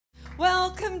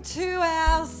Welcome to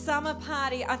our summer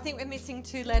party. I think we're missing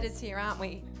 2 letters here, aren't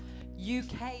we?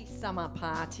 UK summer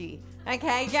party.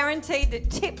 Okay, guaranteed the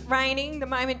tip raining the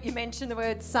moment you mention the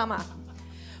word summer.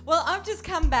 Well, I've just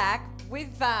come back with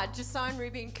Josiah,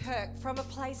 Ruby and Kirk from a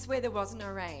place where there was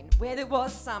no rain, where there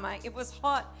was summer. It was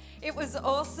hot. It was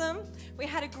awesome. We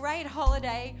had a great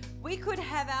holiday. We could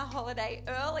have our holiday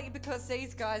early because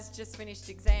these guys just finished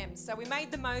exams. So we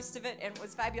made the most of it and it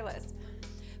was fabulous.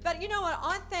 But you know what?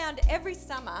 I found every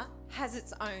summer has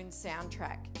its own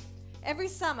soundtrack. Every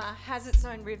summer has its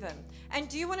own rhythm. And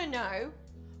do you want to know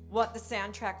what the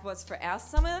soundtrack was for our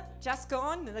summer just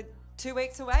gone, 2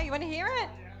 weeks away? You want to hear it?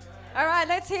 All right,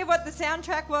 let's hear what the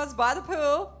soundtrack was by the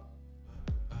pool.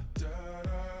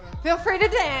 Feel free to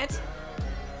dance.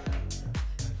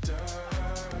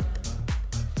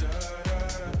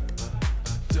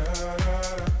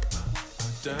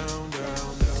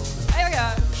 Here we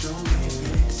go.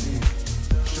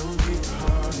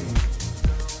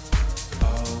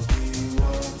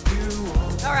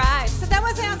 All right, so that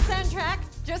was our soundtrack,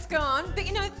 just gone. But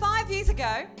you know, 5 years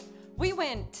ago, we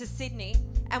went to Sydney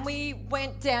and we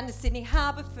went down to Sydney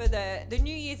Harbour for the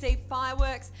New Year's Eve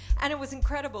fireworks, and it was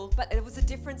incredible, but it was a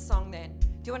different song then. Do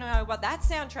you want to know what that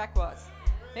soundtrack was?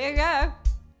 Here you go.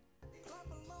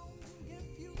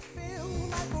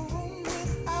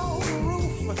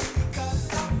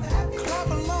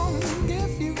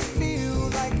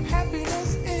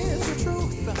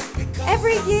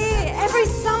 Every year, every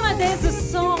summer, there's a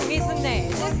song, isn't there?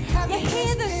 You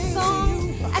hear the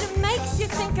song, and it makes you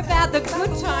think about the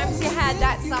good times you had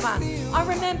that summer. I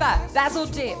remember Basil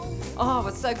Dip. Oh, it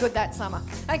was so good that summer.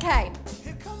 Okay,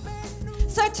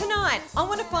 so tonight, I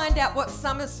want to find out what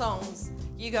summer songs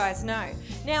you guys know.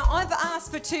 Now, I've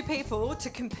asked for 2 people to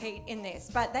compete in this,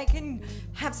 but they can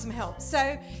have some help.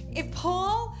 So if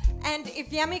Paul and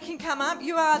if Yami can come up,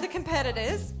 you are the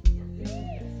competitors.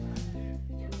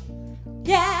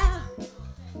 Yeah.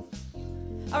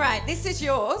 All right, this is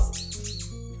yours.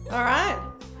 All right.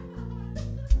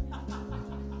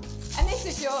 And this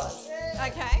is yours.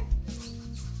 Okay.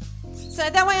 So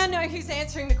that way I know who's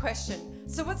answering the question.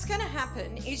 So what's going to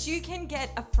happen is you can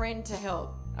get a friend to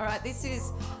help. All right, this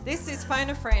is phone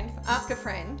a friend, ask a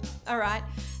friend. All right,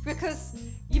 because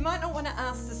you might not want to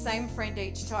ask the same friend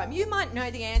each time. You might know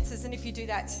the answers, and if you do,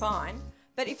 that's fine.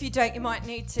 But if you don't, you might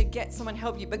need to get someone to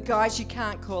help you. But guys, you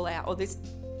can't call out or this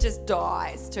just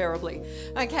dies terribly.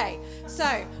 Okay,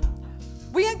 so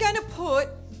we are going to put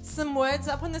some words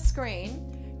up on the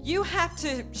screen. You have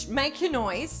to make your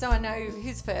noise so I know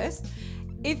who's first.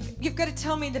 If you've got to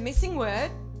tell me the missing word,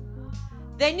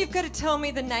 then you've got to tell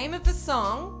me the name of the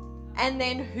song and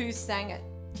then who sang it.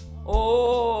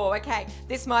 Oh, okay.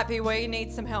 This might be where you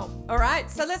need some help. All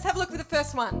right, so let's have a look at the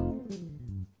first one.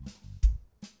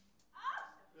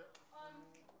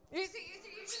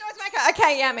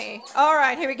 Okay, Yummy. All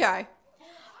right, here we go.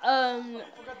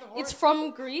 It's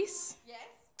from Greece. Yes.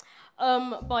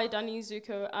 By Danny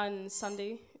Zuko and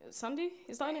Sandy. Sandy?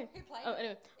 Is that her name? Who played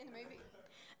anyway. in the movie?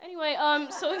 Anyway,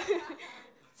 so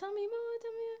tell me more.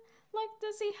 Like,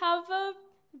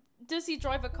 does he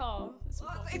drive a car?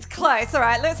 Well, it's close. All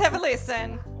right, let's have a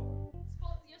listen.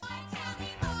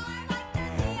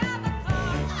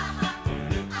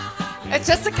 It's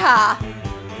just a car.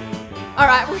 All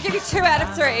right, we'll give you 2 out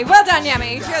of 3. Well done,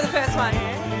 Yummy. You're the first one.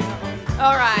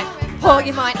 All right. Paul,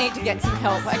 you might need to get some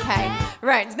help. Okay.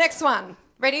 Right, next one.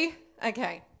 Ready?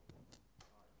 Okay.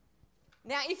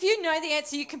 Now, if you know the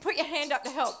answer, you can put your hand up to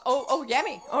help. Oh,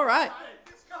 Yummy. All right.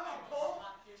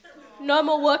 No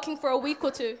more working for a week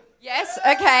or 2. Yes,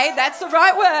 okay, that's the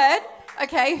right word.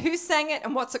 Okay, who sang it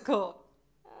and what's it called?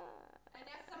 And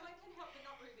now someone can help, but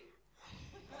not Ruby.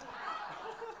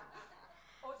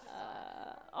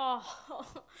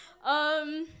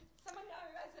 Someone knows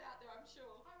it out there, I'm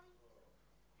sure.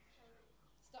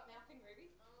 Stop mouthing, Ruby.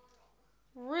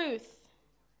 Ruth.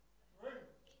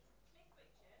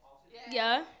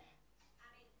 Yeah.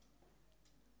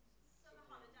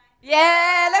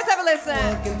 Yeah, let's have a listen.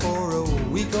 Working for a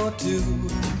week or 2,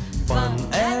 fun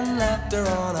and laughter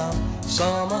on a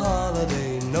summer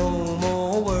holiday. No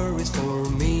more worries for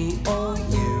me or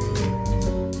you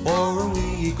for a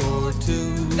week or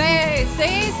 2. There,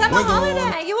 see, summer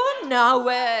holiday. You all know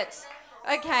it.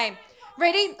 Okay,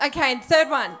 ready? Okay, third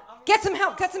one. Get some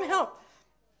help. Put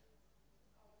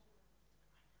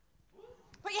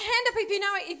your hand up if you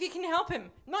know it, if you can help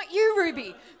him. Not you,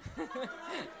 Ruby.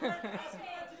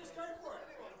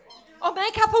 Oh,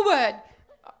 make up a word.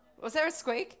 Was there a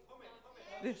squeak?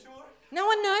 No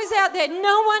one knows out there.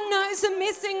 No one knows a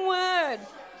missing word.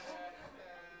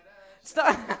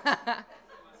 Stop.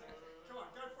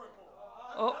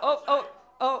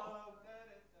 Oh.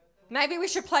 Maybe we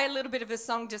should play a little bit of a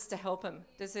song just to help him.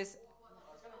 Does this...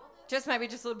 Just maybe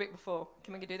just a little bit before.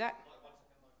 Can we do that?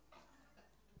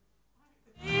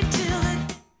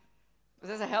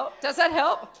 Does that help? Does that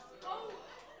help?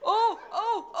 Oh,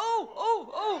 oh, oh, oh,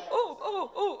 oh, oh, oh,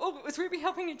 oh, oh. Was Ruby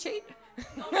helping you cheat?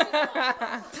 Okay.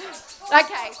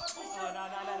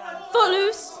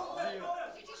 Footloose.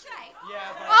 Did you shake?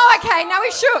 Oh, okay. No,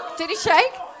 he shook. Did he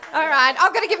shake? All right.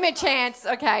 I've got to give him a chance.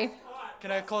 Okay.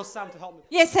 Can I call Sam to help me?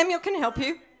 Yeah, Samuel can help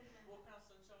you.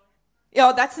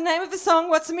 Oh, that's the name of the song.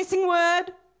 What's the missing word?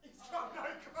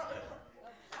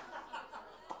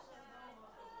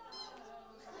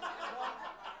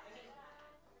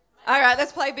 All right,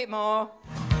 let's play a bit more.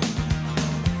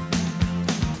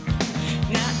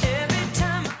 Now every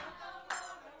time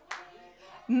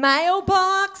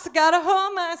Mailbox, gotta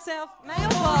hold myself.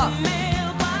 Mailbox.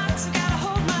 mailbox, I gotta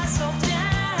hold myself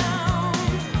down.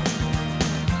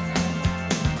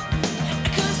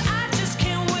 'Cause I just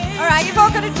can't wait. All right, you've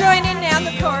all got to join in now in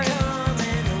the chorus.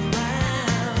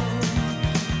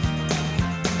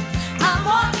 I'm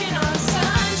walking on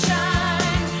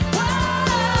sunshine.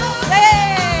 Whoa.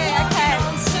 Hey, okay.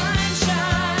 On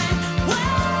sunshine.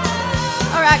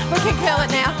 Whoa. All right, we can kill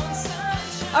it now.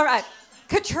 All right,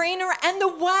 Katrina and the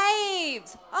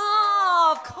waves.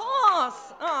 Oh, of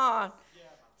course. Oh.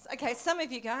 Okay, some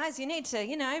of you guys, you need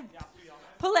to,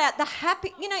 pull out the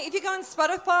happy, if you go on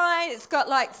Spotify, it's got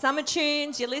like summer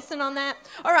tunes, you listen on that.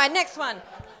 All right, next one.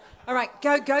 All right,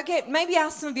 go get, maybe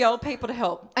ask some of the old people to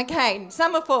help. Okay,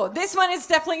 summer 4. This one is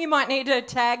definitely, you might need to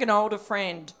tag an older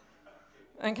friend.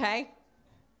 Okay?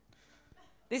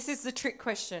 This is the trick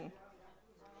question.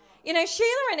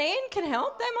 Sheila and Ian can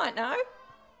help, they might know.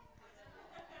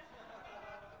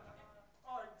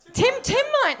 Tim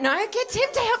might know. Get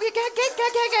Tim to help you. Go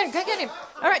get him.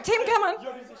 All right, Tim, come on.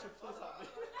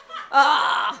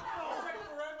 Ah.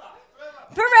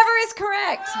 Forever is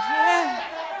correct. Yeah.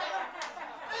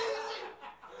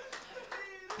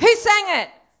 Who sang it?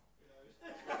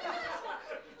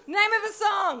 Name of a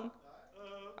song.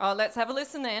 Oh, let's have a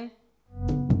listen then.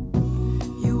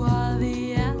 You are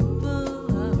the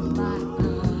apple of my eye.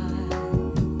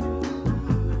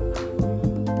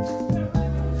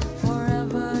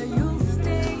 Forever you'll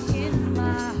stay in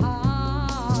my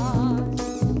heart.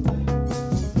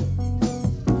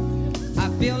 I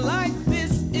feel like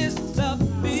this is the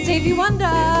Stevie Wonder.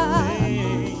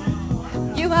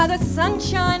 You are the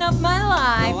sunshine of my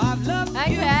life.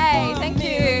 Okay, thank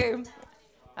you.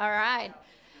 All right.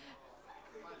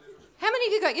 How many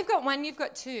have you got? You've got 1, you've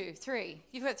got 2, 3.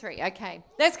 You've got 3. Okay,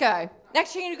 let's go.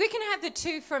 Actually, we can have the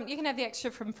 2 from, you can have the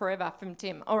extra from Forever from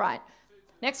Tim. All right.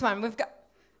 Next one, we've got,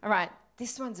 all right.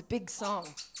 This one's a big song.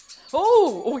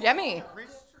 Oh, yummy.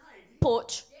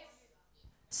 Porch.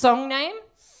 Song name?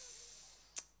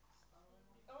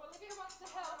 Olivia wants to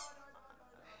help.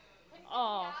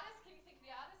 Oh, Can you think of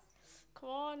the artist? come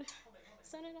on.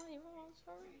 Send it on your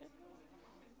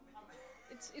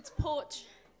It's porch.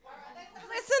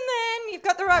 Listen then, you've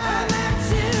got the right one.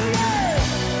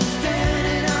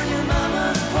 Standing on your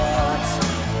mama's porch.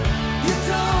 You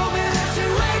told me that you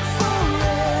wait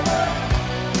forever.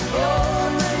 Oh,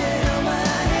 when you held my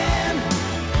hand,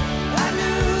 I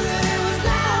knew that it was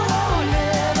now or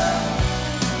never.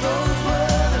 Those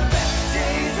were the best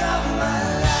days of my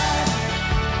life.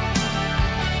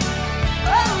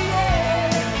 Oh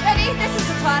yeah. Ready? This is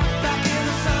the time. Back in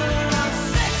the summer of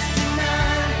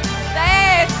 '69.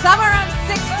 There, summer of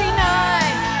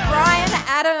 '69. Bryan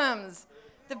Adams.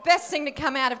 The best thing to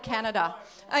come out of Canada.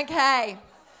 Okay.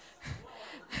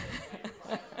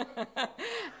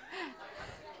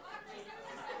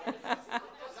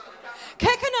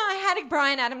 Kirk and I had a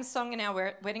Bryan Adams song in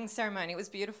our wedding ceremony. It was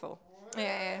beautiful.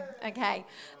 Yeah, okay.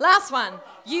 Last one.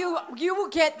 You will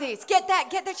get this. Get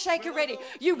that shaker ready.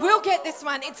 You will get this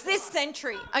one. It's this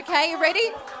century. Okay, you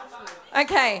ready?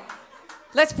 Okay.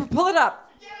 Let's pull it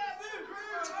up.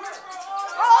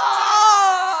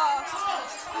 Oh!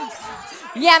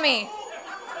 Yummy.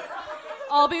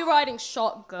 I'll be riding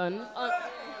shotgun.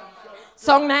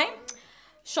 Song name?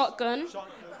 Shotgun.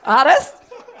 Artist?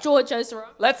 George Ezra.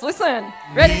 Let's listen.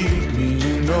 Ready?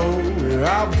 You know where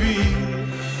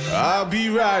I'll be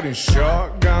riding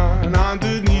shotgun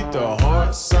underneath the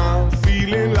hot sun,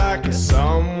 feeling like a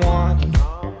someone.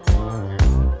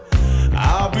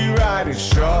 I'll be riding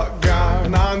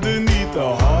shotgun underneath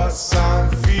the hot sun,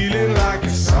 feeling like a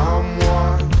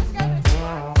someone.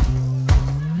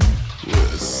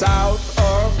 We're south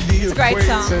of the It's a great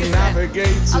song, equator, isn't it?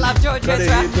 navigating. I love George Gotta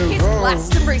Ezra. hit the His road.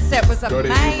 Glastonbury set was Gotta hit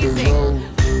the amazing.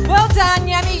 road. Well done,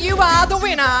 Yummy. You are the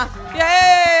winner.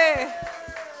 Yay!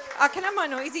 Can I have my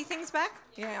noisy things back?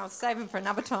 Yeah, I'll save them for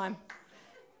another time.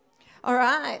 All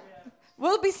right.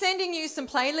 We'll be sending you some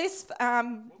playlists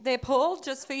there, Paul,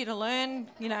 just for you to learn,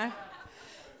 you know.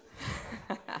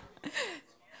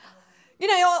 You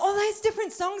know, all those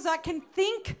different songs I can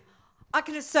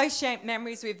associate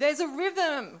memories with. There's a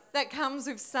rhythm that comes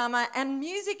with summer, and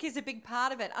music is a big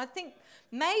part of it. I think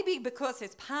maybe because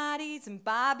there's parties and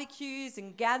barbecues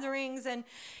and gatherings, and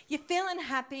you're feeling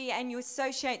happy and you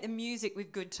associate the music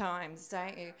with good times,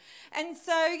 don't you? And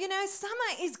so, you know, summer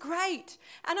is great.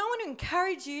 And I want to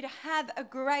encourage you to have a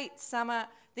great summer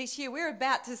this year. We're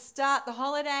about to start the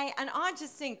holiday, and I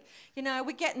just think, you know,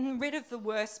 we're getting rid of the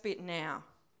worst bit now.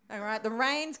 All right, the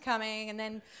rain's coming, and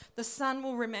then the sun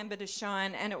will remember to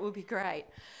shine, and it will be great.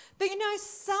 But you know,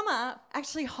 summer,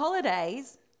 actually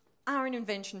holidays, are an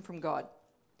invention from God.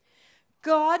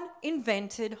 God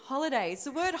invented holidays.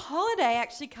 The word holiday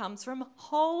actually comes from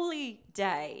holy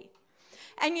day.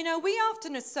 And you know, we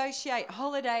often associate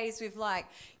holidays with like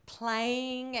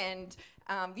playing and,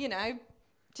 you know,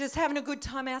 just having a good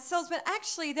time ourselves. But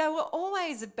actually, they were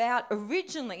always about,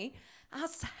 originally,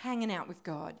 us hanging out with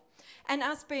God and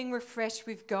us being refreshed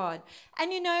with God.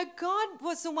 And you know, God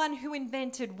was the one who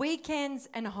invented weekends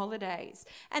and holidays.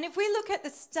 And if we look at the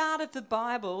start of the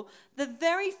Bible, the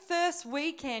very first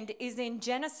weekend is in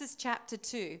Genesis chapter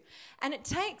 2. And it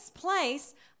takes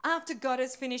place after God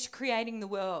has finished creating the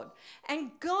world.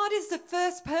 And God is the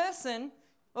first person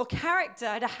or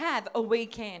character to have a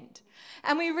weekend.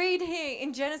 And we read here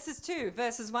in Genesis 2,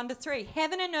 verses 1 to 3,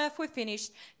 heaven and earth were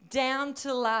finished down to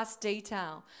the last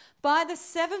detail. By the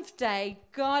seventh day,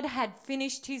 God had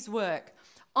finished his work.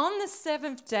 On the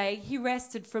seventh day, he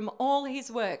rested from all his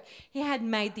work. He had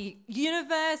made the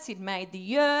universe, he'd made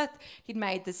the earth, he'd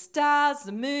made the stars,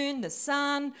 the moon, the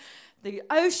sun, the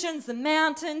oceans, the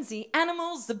mountains, the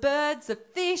animals, the birds, the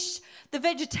fish, the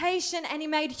vegetation, and he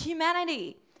made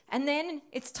humanity. And then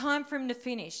it's time for him to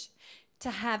finish, to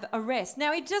have a rest.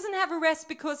 Now, he doesn't have a rest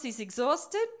because he's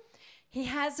exhausted. He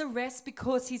has a rest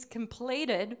because he's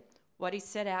completed what he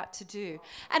set out to do.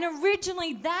 And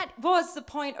originally, that was the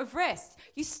point of rest.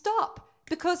 You stop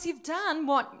because you've done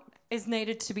what is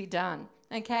needed to be done,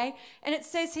 okay? And it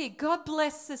says here, God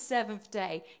blessed the seventh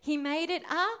day. He made it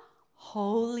a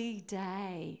holy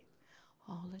day.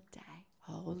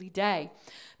 Holy day.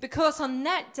 Because on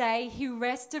that day, he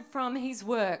rested from his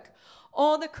work,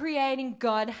 all the creating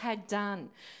God had done.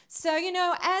 So, you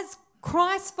know, as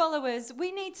Christ followers,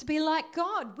 we need to be like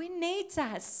God. We need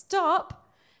to stop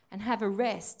and have a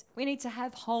rest. We need to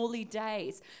have holy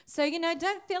days. So, you know,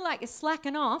 don't feel like you're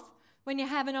slacking off when you're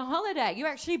having a holiday. You're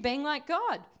actually being like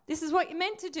God. This is what you're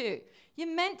meant to do.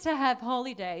 You're meant to have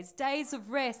holy days, days of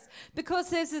rest, because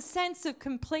there's a sense of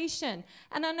completion.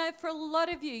 And I know for a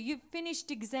lot of you, you've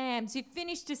finished exams, you've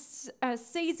finished a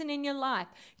season in your life,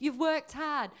 you've worked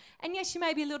hard. And yes, you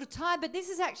may be a little tired, but this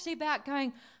is actually about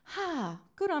going,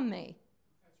 good on me.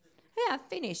 Yeah, I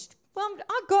finished. Well,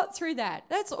 I got through that.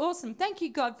 That's awesome. Thank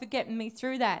you, God, for getting me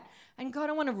through that. And God,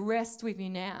 I want to rest with you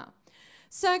now.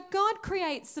 So God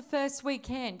creates the first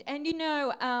weekend. And, you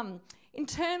know, in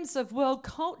terms of world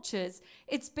cultures,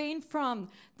 it's been from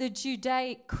the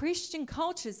Judeo-Christian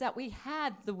cultures that we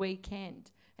had the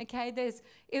weekend. Okay,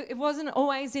 it wasn't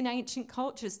always in ancient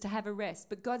cultures to have a rest,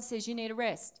 but God says you need a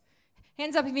rest.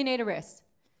 Hands up if you need a rest.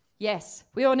 Yes,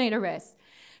 we all need a rest.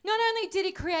 Not only did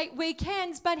he create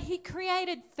weekends, but he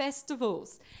created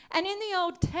festivals. And in the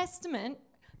Old Testament,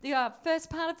 the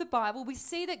first part of the Bible, we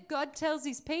see that God tells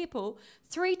his people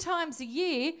 3 times a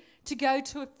year to go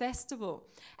to a festival.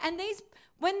 And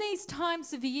when these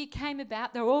times of the year came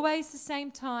about, they're always the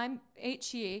same time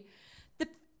each year, the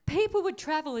people would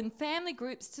travel in family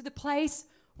groups to the place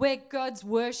where God's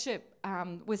worship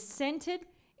was centered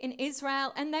in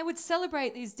Israel, and they would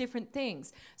celebrate these different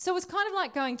things. So it was kind of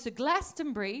like going to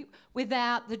Glastonbury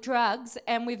without the drugs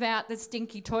and without the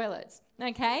stinky toilets,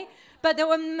 okay? But there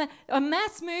were a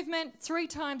mass movement 3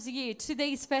 times a year to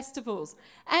these festivals.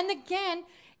 And again,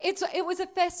 it was a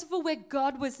festival where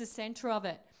God was the center of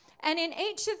it. And in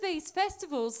each of these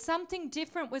festivals, something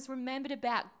different was remembered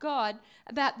about God,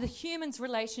 about the human's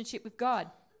relationship with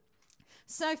God.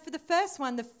 So for the first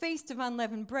one, the Feast of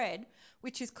Unleavened Bread,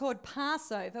 which is called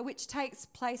Passover, which takes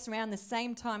place around the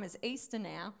same time as Easter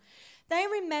now, they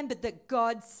remembered that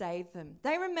God saved them.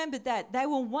 They remembered that they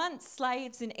were once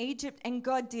slaves in Egypt, and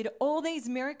God did all these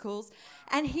miracles,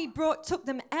 and he took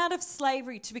them out of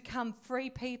slavery to become free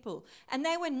people. And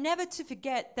they were never to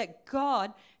forget that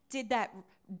God did that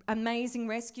amazing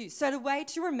rescue. So the way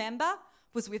to remember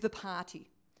was with a party.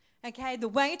 Okay, the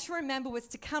way to remember was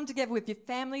to come together with your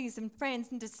families and friends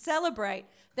and to celebrate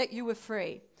that you were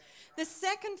free. The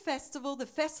second festival, the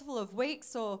Festival of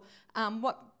Weeks, or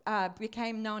what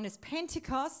became known as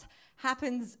Pentecost,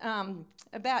 happens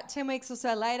about 10 weeks or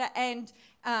so later, and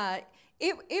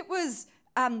it was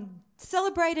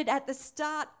celebrated at the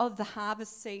start of the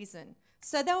harvest season.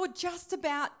 So they were just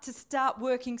about to start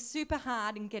working super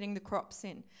hard and getting the crops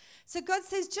in. So God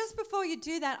says, just before you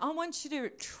do that, I want you to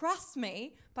trust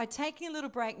me by taking a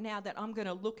little break now that I'm going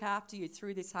to look after you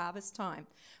through this harvest time,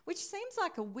 which seems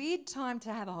like a weird time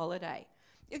to have a holiday.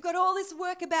 You've got all this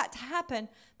work about to happen,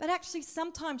 but actually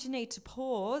sometimes you need to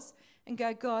pause and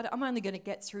go, God, I'm only going to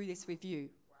get through this with you.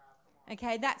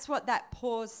 Okay, that's what that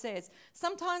pause says.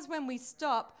 Sometimes when we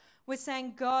stop, we're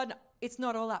saying, God, it's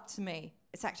not all up to me.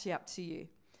 It's actually up to you.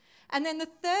 And then the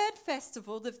third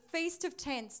festival, the Feast of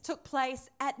Tents, took place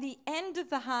at the end of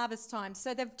the harvest time.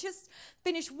 So they've just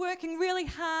finished working really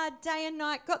hard day and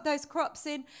night, got those crops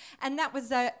in, and that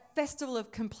was a festival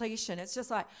of completion. It's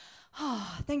just like,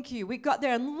 oh, thank you. We got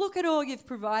there, and look at all you've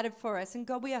provided for us. And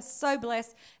God, we are so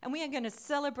blessed, and we are going to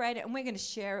celebrate it, and we're going to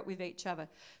share it with each other.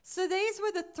 So these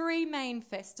were the three main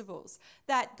festivals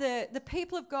that the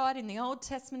people of God in the Old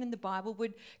Testament in the Bible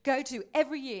would go to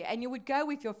every year. And you would go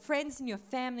with your friends and your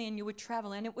family, and you would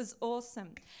travel, and it was awesome.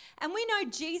 And we know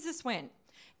Jesus went.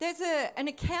 There's an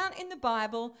account in the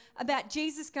Bible about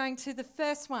Jesus going to the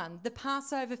first one, the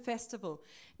Passover festival.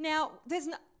 Now, there's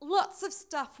lots of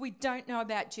stuff we don't know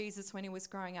about Jesus when he was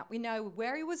growing up. We know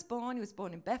where he was born. He was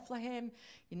born in Bethlehem.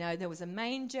 You know, there was a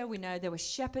manger. We know there were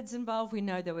shepherds involved. We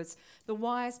know there was the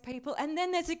wise people. And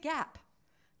then there's a gap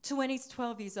to when he's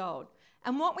 12 years old.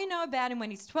 And what we know about him when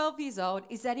he's 12 years old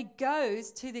is that he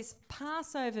goes to this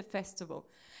Passover festival.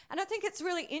 And I think it's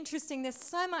really interesting. There's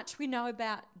so much we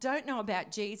don't know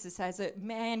about Jesus as a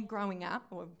man growing up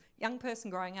or young person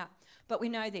growing up. But we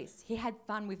know this. He had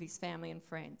fun with his family and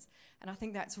friends. And I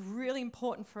think that's really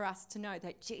important for us to know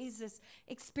that Jesus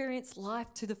experienced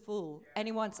life to the full. And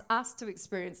he wants us to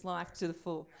experience life to the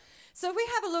full. So we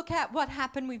have a look at what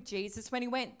happened with Jesus when he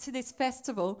went to this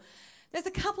festival. There's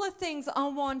a couple of things I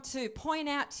want to point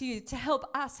out to you to help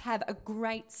us have a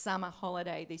great summer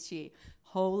holiday this year.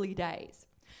 Holy days.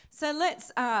 So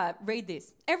let's read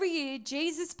this. Every year,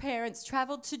 Jesus' parents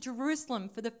travelled to Jerusalem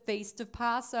for the Feast of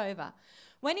Passover.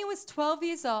 When he was 12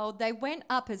 years old, they went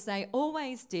up as they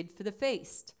always did for the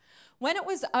feast. When it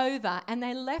was over and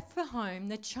they left for home,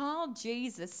 the child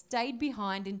Jesus stayed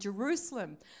behind in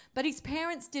Jerusalem, but his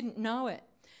parents didn't know it.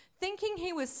 Thinking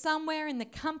he was somewhere in the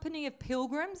company of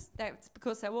pilgrims, that's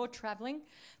because they were all travelling,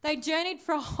 they journeyed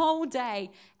for a whole day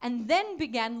and then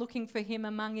began looking for him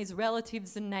among his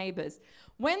relatives and neighbours.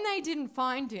 When they didn't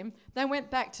find him, they went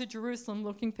back to Jerusalem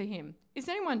looking for him. Is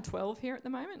anyone 12 here at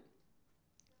the moment?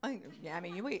 Oh, yeah, I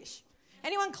mean, you wish.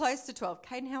 Anyone close to 12?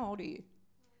 Caden, how old are you?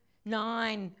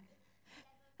 9.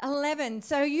 11.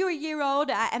 So you're a year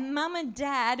older and mum and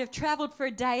dad have travelled for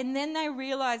a day and then they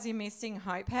realise you're missing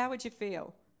hope. How would you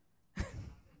feel?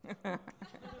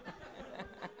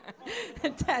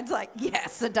 Dad's like,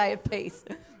 yes, a day of peace.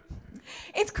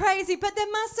 It's crazy, but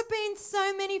there must have been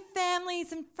so many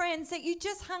families and friends that you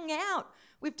just hung out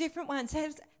with different ones.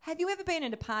 Have you ever been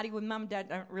in a party where mum and dad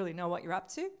don't really know what you're up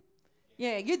to?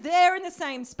 Yeah, you're there in the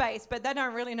same space, but they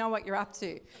don't really know what you're up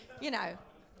to. You know,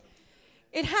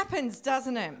 it happens,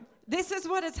 doesn't it? This is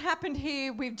what has happened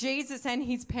here with Jesus and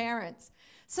his parents.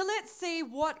 So let's see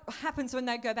what happens when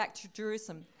they go back to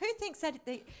Jerusalem. Who thinks that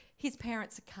his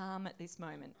parents are calm at this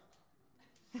moment?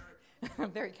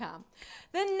 Very calm.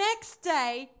 The next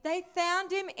day, they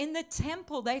found him in the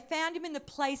temple. They found him in the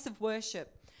place of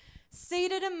worship,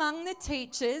 seated among the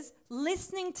teachers,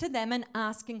 listening to them and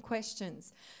asking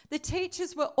questions. The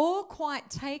teachers were all quite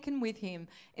taken with him,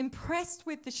 impressed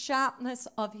with the sharpness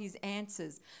of his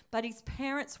answers, but his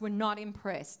parents were not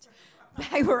impressed.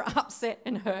 They were upset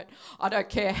and hurt. I don't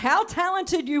care how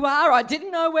talented you are, I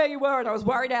didn't know where you were and I was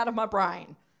worried out of my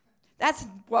brain. That's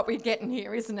what we're getting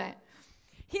here, isn't it?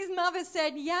 His mother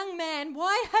said, "Young man,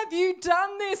 why have you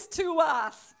done this to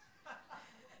us?"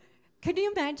 Can you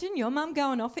imagine your mum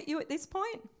going off at you at this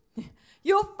point?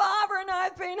 Your father and I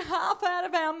have been half out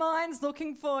of our minds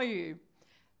looking for you.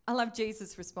 I love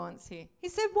Jesus' response here. He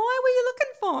said, "Why were you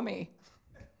looking for me?"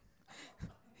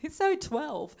 He's so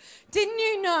 12. Didn't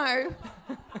you know?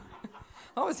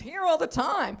 I was here all the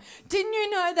time. Didn't you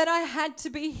know that I had to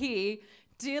be here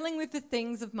dealing with the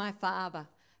things of my father?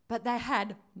 But they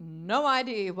had no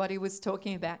idea what he was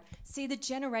talking about. See, the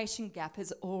generation gap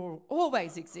has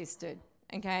always existed,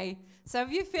 okay? So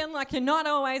if you feel like you're not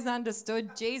always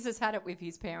understood, Jesus had it with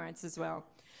his parents as well.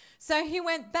 So he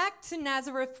went back to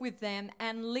Nazareth with them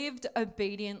and lived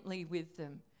obediently with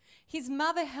them. His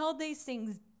mother held these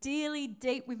things dearly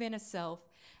deep within herself,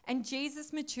 and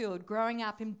Jesus matured, growing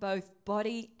up in both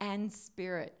body and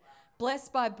spirit,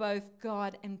 blessed by both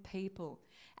God and people.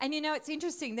 And you know, it's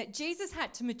interesting that Jesus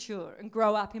had to mature and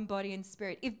grow up in body and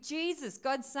spirit. If Jesus,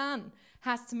 God's Son,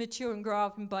 has to mature and grow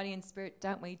up in body and spirit,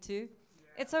 don't we too?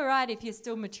 Yeah. It's all right if you're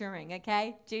still maturing,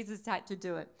 okay? Jesus had to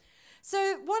do it. So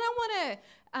what I want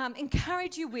to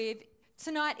encourage you with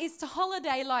tonight is to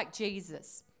holiday like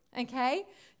Jesus, okay?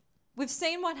 We've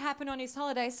seen what happened on his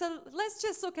holiday, so let's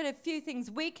just look at a few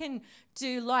things we can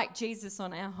do like Jesus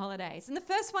on our holidays. And the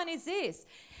first one is this.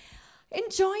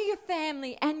 Enjoy your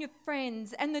family and your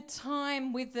friends and the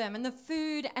time with them and the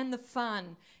food and the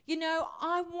fun. You know,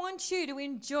 I want you to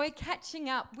enjoy catching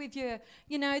up with your,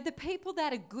 you know, the people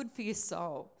that are good for your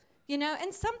soul. You know,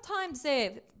 and sometimes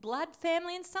they're blood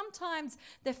family and sometimes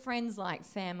they're friends like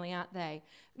family, aren't they?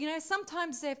 You know,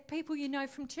 sometimes they're people you know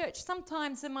from church.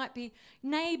 Sometimes there might be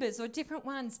neighbours or different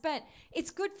ones. But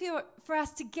it's good for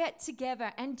us to get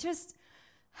together and just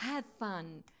have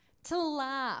fun, to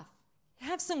laugh.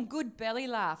 Have some good belly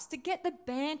laughs, to get the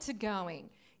banter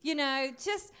going, you know,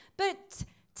 but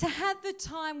to have the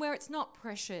time where it's not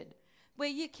pressured, where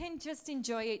you can just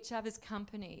enjoy each other's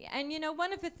company. And, you know,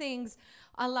 one of the things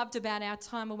I loved about our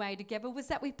time away together was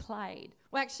that we played.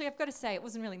 Well, actually, I've got to say, it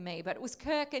wasn't really me, but it was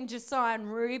Kirk and Josiah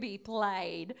and Ruby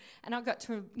played, and I got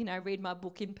to, you know, read my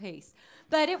book in peace.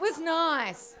 But it was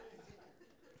nice.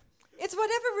 It's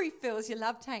whatever refills your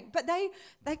love tank. But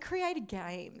they created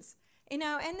games. You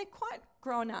know, and they're quite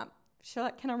grown up.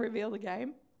 Can I reveal the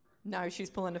game? No, she's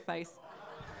pulling her face.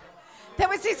 There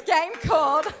was this game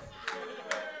called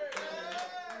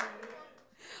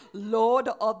Lord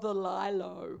of the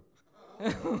Lilo.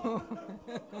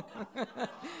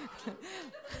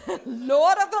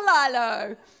 Lord of the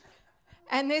Lilo.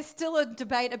 And there's still a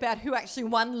debate about who actually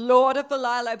won Lord of the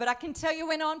Lilo, but I can tell you it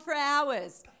went on for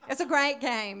hours. It's a great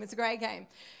game. It's a great game.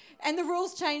 And the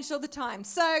rules changed all the time.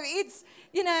 So it's,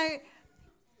 you know,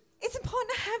 it's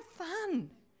important to have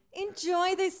fun.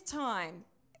 Enjoy this time.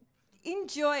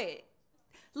 Enjoy it.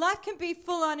 Life can be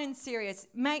full on and serious.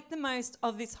 Make the most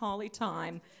of this holy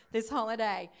time, this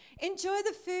holiday. Enjoy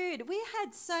the food. We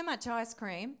had so much ice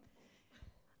cream.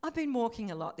 I've been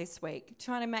walking a lot this week,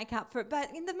 trying to make up for it. But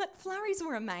the McFlurries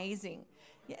were amazing.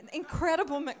 Yeah,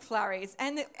 incredible McFlurries.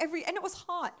 And it was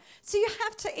hot. So you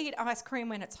have to eat ice cream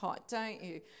when it's hot, don't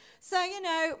you? So, you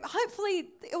know, hopefully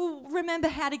it'll remember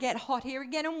how to get hot here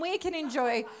again and we can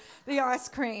enjoy the ice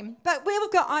cream. But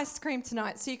we've got ice cream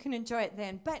tonight, so you can enjoy it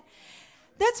then. But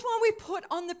that's why we put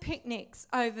on the picnics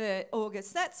over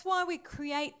August. That's why we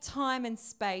create time and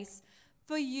space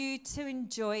for you to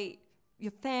enjoy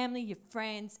your family, your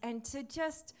friends, and to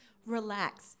just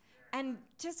relax and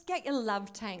just get your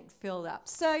love tank filled up.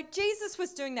 So Jesus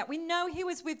was doing that. We know he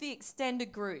was with the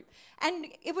extended group, and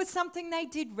it was something they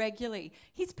did regularly.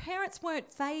 His parents weren't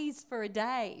fazed for a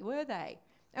day, were they?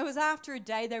 It was after a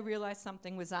day they realised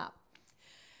something was up.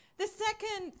 The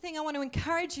second thing I want to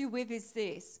encourage you with is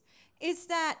this, is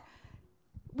that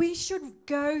we should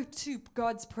go to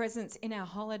God's presence in our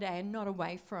holiday and not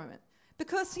away from it.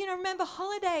 Because, you know, remember,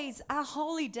 holidays are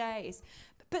holy days.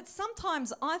 But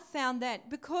sometimes I've found that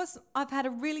because I've had a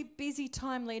really busy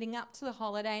time leading up to the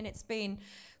holiday and it's been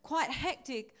quite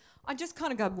hectic, I just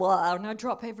kind of go, blah, and I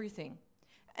drop everything.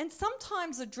 And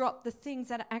sometimes I drop the things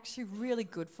that are actually really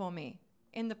good for me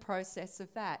in the process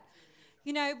of that.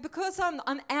 You know, because I'm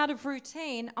out of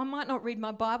routine, I might not read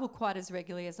my Bible quite as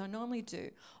regularly as I normally do.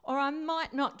 Or I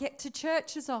might not get to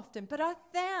church as often. But I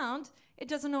found it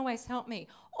doesn't always help me.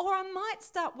 Or I might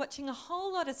start watching a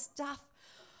whole lot of stuff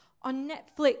on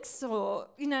Netflix or,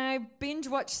 you know, binge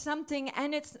watch something,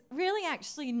 and it's really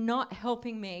actually not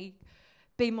helping me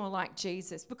be more like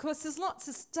Jesus, because there's lots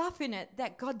of stuff in it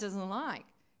that God doesn't like.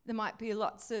 There might be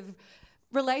lots of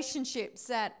relationships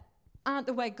that aren't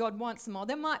the way God wants them, or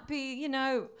there might be, you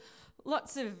know,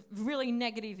 lots of really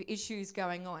negative issues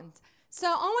going on. So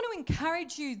I want to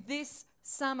encourage you this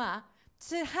summer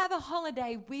to have a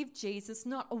holiday with Jesus,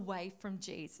 not away from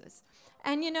Jesus.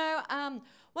 And, you know,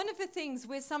 one of the things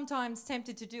we're sometimes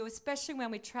tempted to do, especially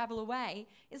when we travel away,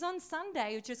 is on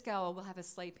Sunday you just go, oh, we'll have a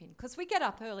sleep in. Because we get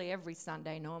up early every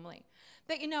Sunday normally.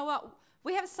 But you know what?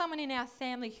 We have someone in our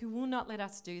family who will not let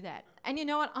us do that. And you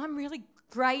know what? I'm really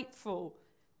grateful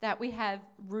that we have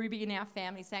Ruby in our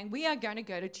family saying, we are going to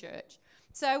go to church.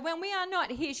 So when we are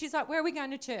not here, she's like, where are we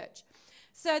going to church?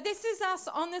 So this is us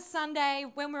on the Sunday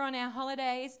when we're on our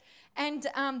holidays. And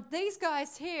these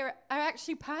guys here are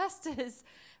actually pastors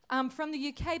from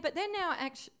the UK, but they're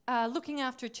now looking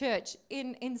after a church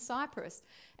in Cyprus.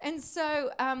 And so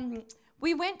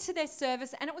we went to their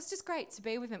service, and it was just great to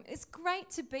be with them. It's great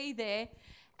to be there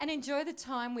and enjoy the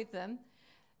time with them.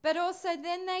 But also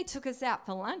then they took us out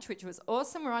for lunch, which was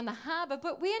awesome. We're on the harbour,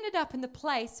 but we ended up in the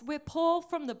place where Paul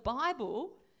from the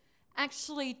Bible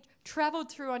actually travelled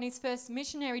through on his first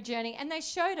missionary journey, and they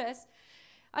showed us,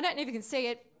 I don't know if you can see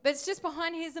it, but it's just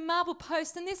behind here is a marble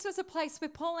post, and this was a place where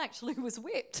Paul actually was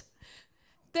whipped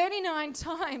 39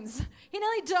 times. He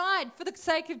nearly died for the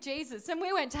sake of Jesus, and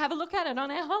we went to have a look at it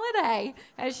on our holiday,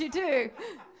 as you do.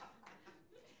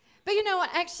 But you know what?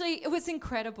 Actually, it was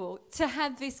incredible to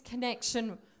have this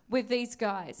connection with these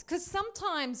guys, because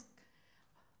sometimes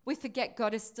we forget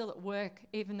God is still at work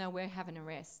even though we're having a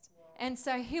rest. And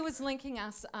so he was linking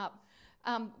us up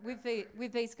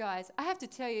with these guys. I have to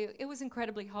tell you, it was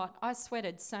incredibly hot. I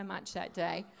sweated so much that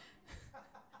day.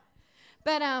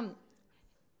 But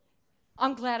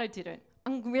I'm glad I didn't.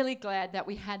 I'm really glad that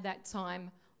we had that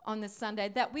time on the Sunday,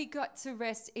 that we got to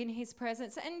rest in his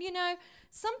presence. And, you know,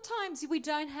 sometimes we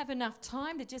don't have enough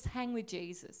time to just hang with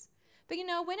Jesus. But, you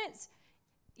know, when it's,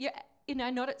 you know,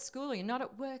 not at school or you're not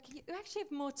at work, you actually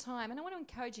have more time. And I want to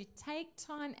encourage you, take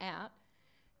time out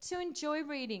to enjoy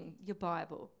reading your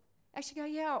Bible. Actually go,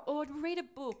 yeah, or read a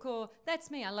book, or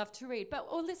that's me, I love to read,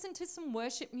 or listen to some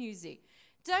worship music.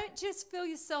 Don't just fill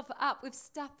yourself up with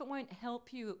stuff that won't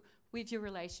help you with your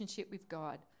relationship with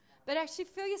God. But actually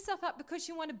fill yourself up because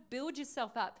you want to build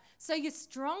yourself up so you're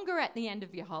stronger at the end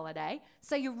of your holiday,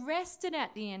 so you're rested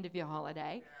at the end of your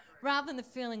holiday, rather than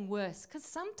feeling worse. Because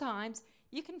sometimes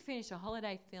you can finish a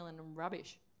holiday feeling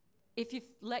rubbish if you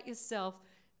let yourself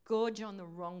gorge on the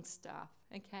wrong stuff,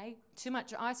 okay? Too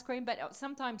much ice cream, but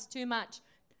sometimes too much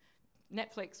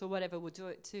Netflix or whatever will do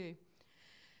it too.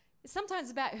 It's sometimes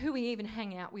about who we even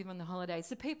hang out with on the holidays.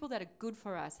 The people that are good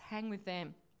for us, hang with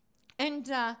them. And,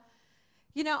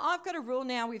 you know, I've got a rule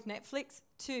now with Netflix.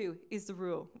 2 is the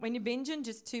rule. When you're binging,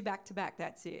 just 2 back to back,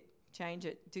 that's it. Change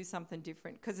it, do something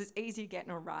different, because it's easy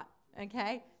getting a rut,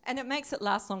 okay? And it makes it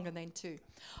last longer than 2.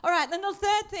 All right, then the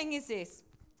third thing is this.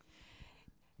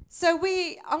 So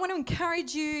I want to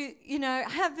encourage you, you know,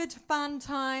 have the fun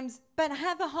times, but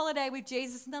have a holiday with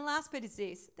Jesus. And the last bit is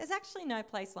this. There's actually no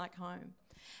place like home.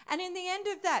 And in the end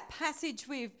of that passage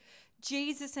with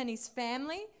Jesus and his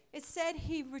family, it said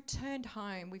he returned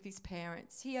home with his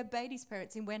parents. He obeyed his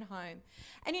parents and went home.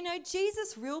 And, you know,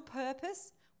 Jesus' real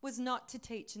purpose was not to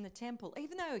teach in the temple,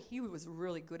 even though he was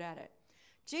really good at it.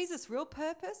 Jesus' real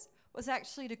purpose was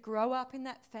actually to grow up in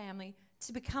that family,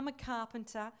 to become a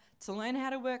carpenter, to learn how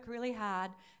to work really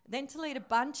hard, then to lead a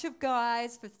bunch of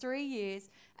guys for 3 years,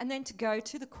 and then to go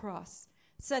to the cross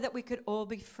so that we could all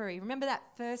be free. Remember, that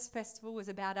first festival was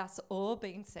about us all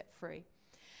being set free.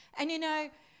 And you know,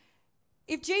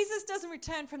 if Jesus doesn't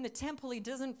return from the temple, he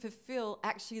doesn't fulfill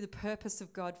actually the purpose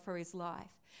of God for his life.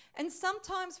 And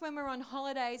sometimes when we're on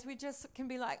holidays, we just can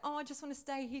be like, oh, I just want to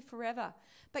stay here forever.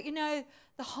 But you know,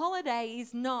 the holiday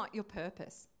is not your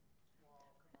purpose.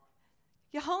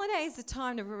 Your holiday is a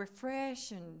time to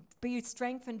refresh and be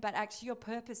strengthened, but actually your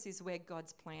purpose is where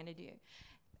God's planted you.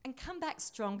 And come back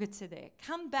stronger to there.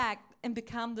 Come back and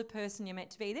become the person you're meant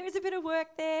to be. There is a bit of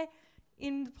work there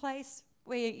in the place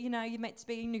where, you know, you're meant to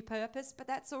be in your purpose, but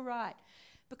that's all right.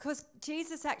 Because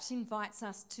Jesus actually invites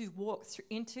us to walk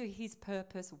into his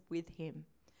purpose with him.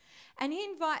 And he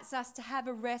invites us to have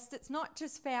a rest that's not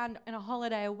just found in a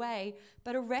holiday away,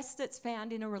 but a rest that's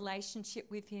found in a relationship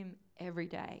with him every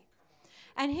day.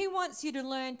 And he wants you to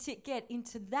learn to get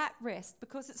into that rest,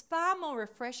 because it's far more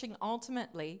refreshing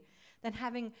ultimately than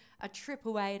having a trip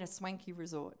away at a swanky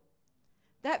resort.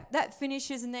 That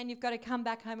finishes, and then you've got to come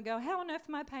back home and go, how on earth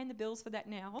am I paying the bills for that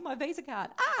now? On my Visa card.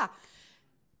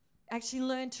 Actually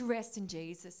learn to rest in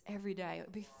Jesus every day. It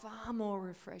would be far more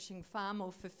refreshing, far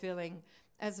more fulfilling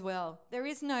as well. There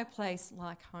is no place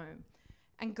like home.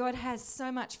 And God has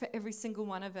so much for every single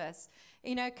one of us.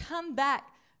 You know, come back,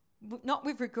 not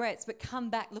with regrets, but come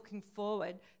back looking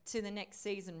forward to the next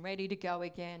season, ready to go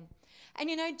again. And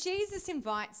you know, Jesus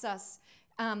invites us,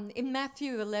 in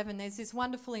Matthew 11, there's this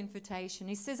wonderful invitation.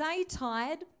 He says, are you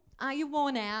tired? Are you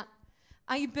worn out?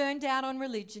 Are you burned out on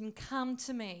religion? Come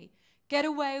to me. Get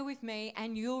away with me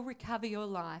and you'll recover your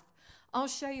life. I'll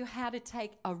show you how to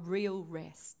take a real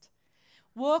rest.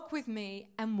 Walk with me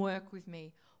and work with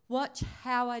me. Watch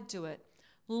how I do it.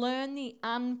 Learn the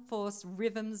unforced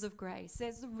rhythms of grace.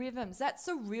 There's the rhythms. That's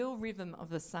the real rhythm of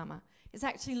the summer. It's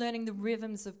actually learning the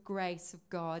rhythms of grace, of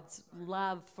God's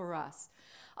love for us.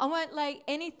 I won't lay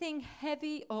anything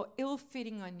heavy or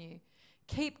ill-fitting on you.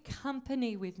 Keep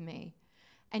company with me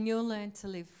and you'll learn to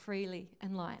live freely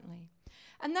and lightly.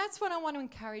 And that's what I want to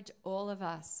encourage all of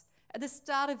us at the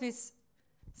start of this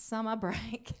summer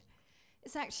break,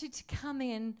 is actually to come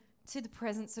in to the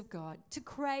presence of God, to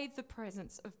crave the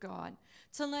presence of God,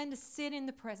 to learn to sit in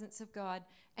the presence of God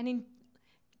and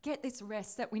get this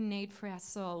rest that we need for our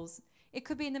souls. It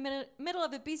could be in the middle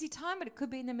of a busy time, but it could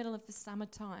be in the middle of the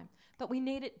summertime. But we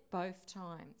need it both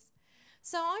times.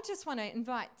 So I just want to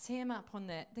invite Tim up on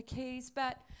the keys,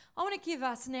 but I want to give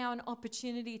us now an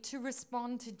opportunity to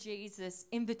respond to Jesus'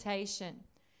 invitation,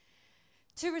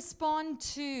 to respond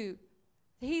to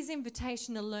his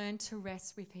invitation to learn to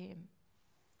rest with him.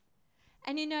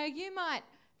 And you know, you might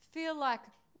feel like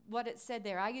what it said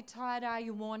there. Are you tired? Are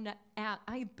you worn out?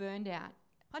 Are you burned out?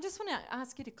 I just want to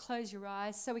ask you to close your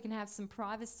eyes so we can have some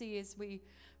privacy as we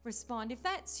respond. If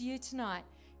that's you tonight,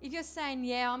 if you're saying,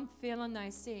 yeah, I'm feeling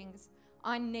those things,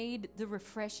 I need the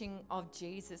refreshing of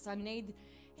Jesus. I need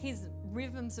his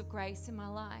rhythms of grace in my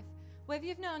life. Whether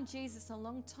you've known Jesus a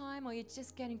long time or you're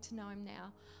just getting to know him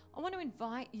now, I want to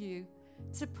invite you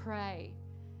to pray.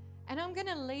 And I'm going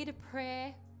to lead a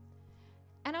prayer,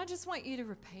 and I just want you to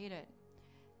repeat it.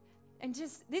 And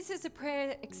this is a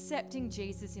prayer accepting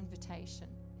Jesus' invitation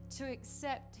to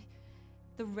accept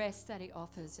the rest that he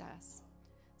offers us.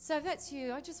 So if that's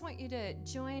you, I just want you to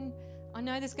join. I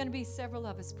know there's going to be several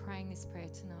of us praying this prayer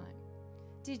tonight.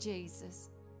 Dear Jesus,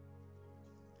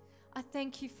 I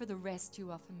thank you for the rest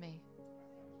you offer me.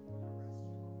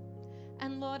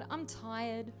 And Lord, I'm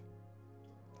tired.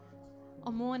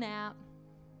 I'm worn out.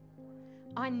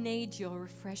 I need your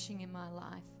refreshing in my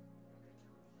life.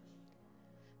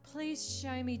 Please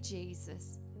show me,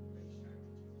 Jesus,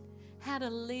 how to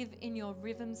live in your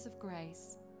rhythms of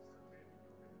grace.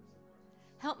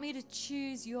 Help me to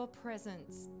choose your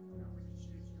presence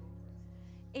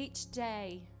each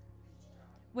day,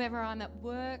 whether I'm at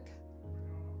work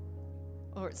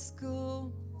or at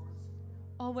school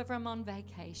or whether I'm on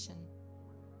vacation.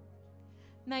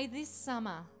 May this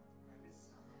summer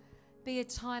be a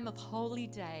time of holy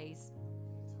days,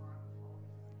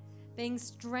 being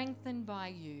strengthened by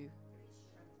you,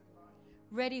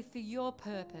 ready for your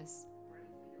purpose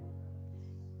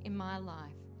in my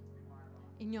life.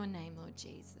 In your name, Lord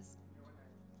Jesus.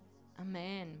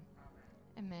 Amen.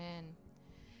 Amen.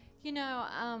 You know,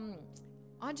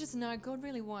 I just know God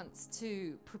really wants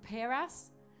to prepare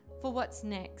us for what's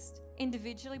next,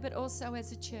 individually, but also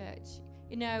as a church.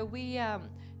 You know,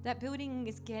 that building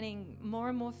is getting more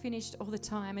and more finished all the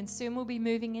time, and soon we'll be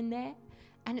moving in there.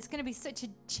 And it's going to be such a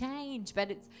change,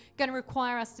 but it's going to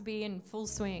require us to be in full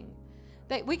swing.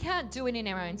 But we can't do it in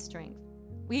our own strength.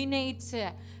 We need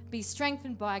to be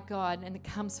strengthened by God, and it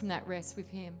comes from that rest with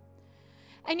him.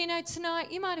 And you know,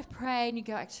 tonight you might have prayed and you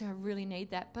go, actually, I really need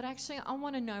that. But actually, I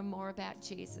want to know more about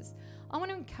Jesus. I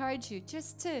want to encourage you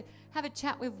just to have a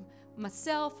chat with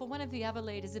myself or one of the other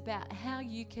leaders about how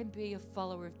you can be a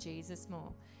follower of Jesus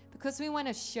more. Because we want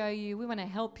to show you, we want to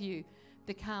help you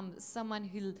become someone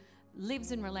who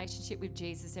lives in relationship with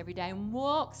Jesus every day and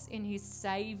walks in his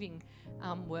saving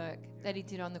work that he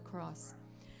did on the cross.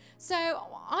 So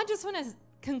I just want to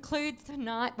conclude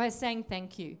tonight by saying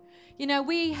thank you. You know,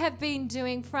 we have been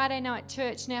doing Friday night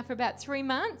church now for about 3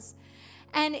 months,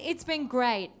 and it's been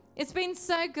great. It's been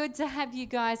so good to have you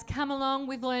guys come along.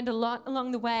 We've learned a lot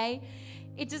along the way.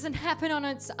 It doesn't happen on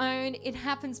its own. It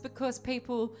happens because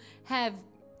people have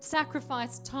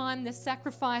sacrificed time. They've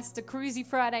sacrificed a cruisy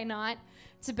Friday night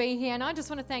to be here. And I just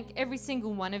want to thank every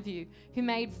single one of you who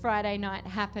made Friday night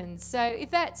happen. So if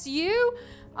that's you,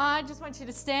 I just want you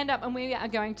to stand up, and we are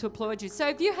going to applaud you. So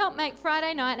if you help make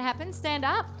Friday night happen, stand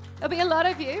up. There'll be a lot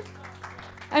of you.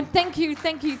 And thank you,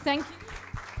 thank you, thank you.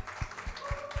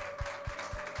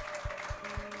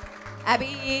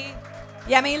 Abby,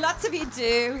 Yummy, lots of you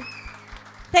do.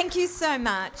 Thank you so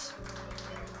much.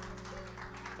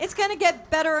 It's going to get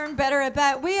better and better,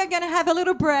 but we are going to have a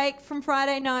little break from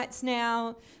Friday nights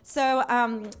now. So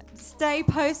stay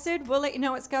posted. We'll let you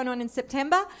know what's going on in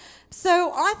September.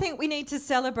 So I think we need to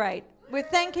celebrate. We're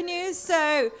thanking you.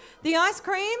 So the ice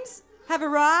creams have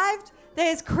arrived.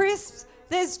 There's crisps,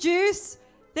 there's juice,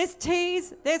 there's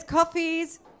teas, there's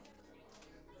coffees,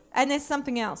 and there's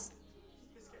something else.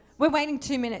 We're waiting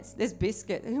 2 minutes. There's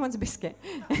biscuit. Who wants a biscuit?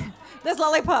 There's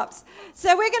lollipops.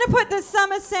 So we're going to put the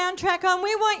summer soundtrack on.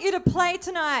 We want you to play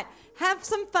tonight. Have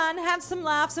some fun, have some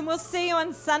laughs, and we'll see you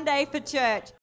on Sunday for church.